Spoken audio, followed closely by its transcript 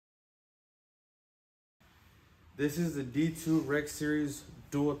This is the D2 series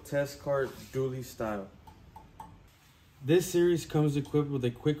dual test cart dually style. This series comes equipped with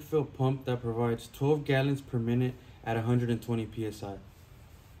a quick fill pump that provides 12 gallons per minute at 120 psi.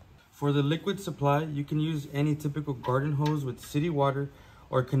 For the liquid supply, you can use any typical garden hose with city water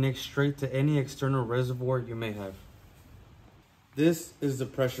or connect straight to any external reservoir you may have. This is the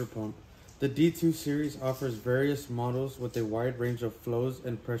pressure pump. The D2 series offers various models with a wide range of flows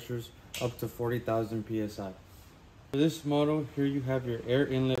and pressures up to 40,000 psi. For this model, here you have your air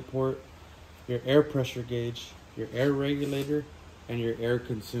inlet port, your air pressure gauge, your air regulator, and your air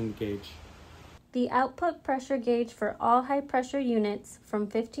consumed gauge. The output pressure gauge for all high pressure units from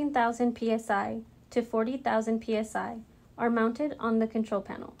 15,000 psi to 40,000 psi are mounted on the control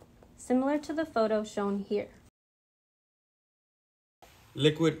panel, similar to the photo shown here.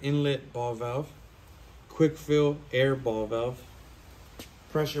 Liquid inlet ball valve, quick fill air ball valve,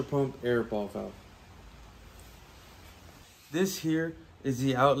 pressure pump air ball valve. This here is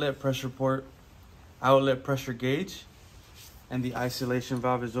the outlet pressure port, outlet pressure gauge, and the isolation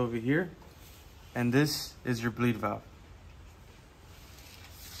valve is over here. And this is your bleed valve.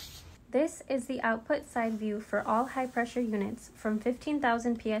 This is the output side view for all high pressure units from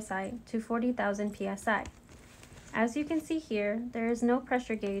 15,000 psi to 40,000 psi. As you can see here, there is no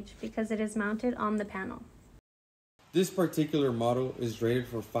pressure gauge because it is mounted on the panel. This particular model is rated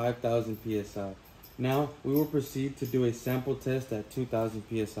for 5,000 psi. Now we will proceed to do a sample test at 2,000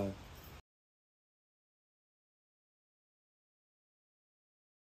 psi.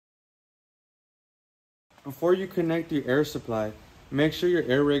 Before you connect your air supply, make sure your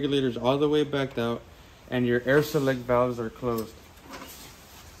air regulator is all the way backed out and your air select valves are closed.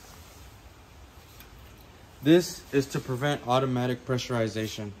 This is to prevent automatic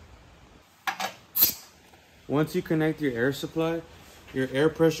pressurization. Once you connect your air supply, your air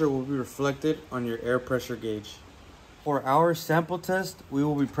pressure will be reflected on your air pressure gauge. For our sample test, we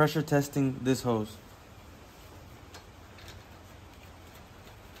will be pressure testing this hose.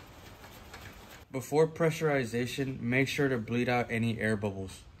 Before pressurization, make sure to bleed out any air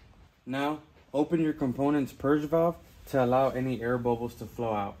bubbles. Now, open your component's purge valve to allow any air bubbles to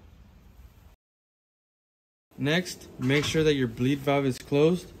flow out. Next, make sure that your bleed valve is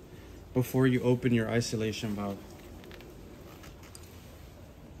closed before you open your isolation valve.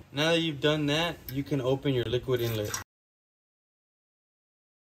 Now that you've done that, you can open your liquid inlet.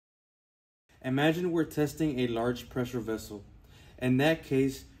 Imagine we're testing a large pressure vessel. In that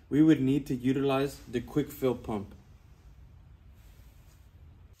case, we would need to utilize the quick fill pump.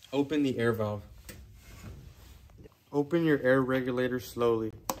 Open the air valve. Open your air regulator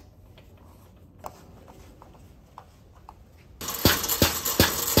slowly.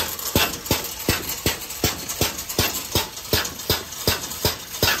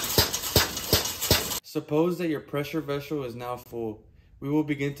 Suppose that your pressure vessel is now full. We will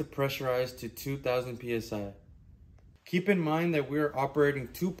begin to pressurize to 2,000 psi. Keep in mind that we are operating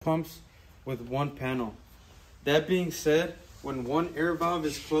two pumps with one panel. That being said, when one air valve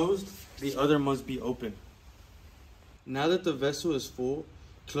is closed, the other must be open. Now that the vessel is full,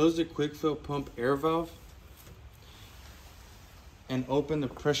 close the quick fill pump air valve and open the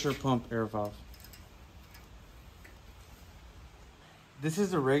pressure pump air valve. This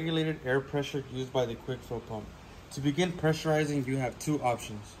is the regulated air pressure used by the quick fill pump. To begin pressurizing, you have two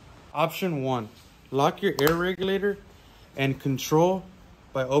options. Option 1, lock your air regulator and control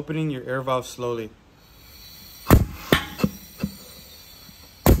by opening your air valve slowly.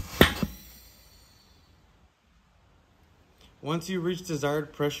 Once you reach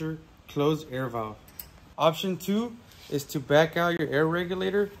desired pressure, close air valve. Option 2 is to back out your air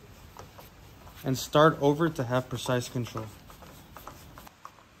regulator and start over to have precise control.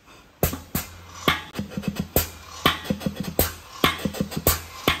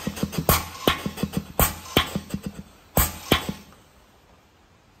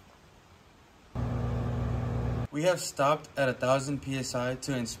 We have stopped at 1,000 psi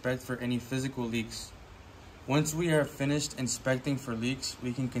to inspect for any physical leaks. Once we are finished inspecting for leaks,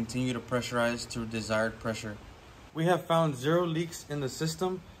 we can continue to pressurize to desired pressure. We have found 0 leaks in the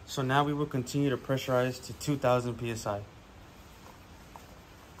system, so now we will continue to pressurize to 2,000 psi.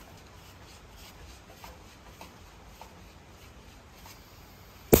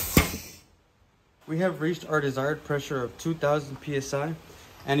 We have reached our desired pressure of 2,000 psi.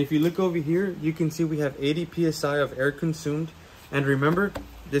 And if you look over here, you can see we have 80 psi of air consumed. And remember,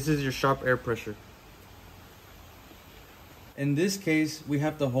 this is your shop air pressure. In this case, we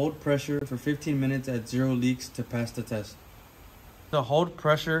have to hold pressure for 15 minutes at 0 leaks to pass the test. To hold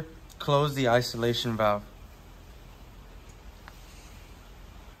pressure, close the isolation valve.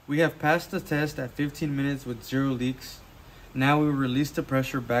 We have passed the test at 15 minutes with 0 leaks. Now we will release the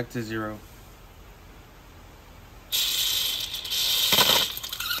pressure back to 0.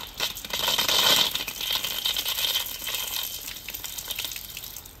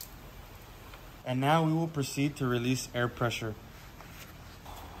 And now we will proceed to release air pressure.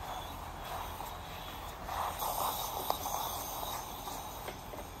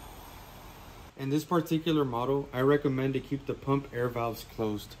 In this particular model, I recommend to keep the pump air valves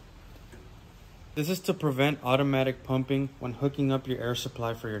closed. This is to prevent automatic pumping when hooking up your air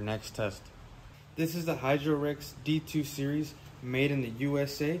supply for your next test. This is the Hydrorex D2 series made in the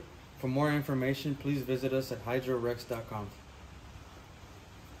USA. For more information, please visit us at hydrorex.com.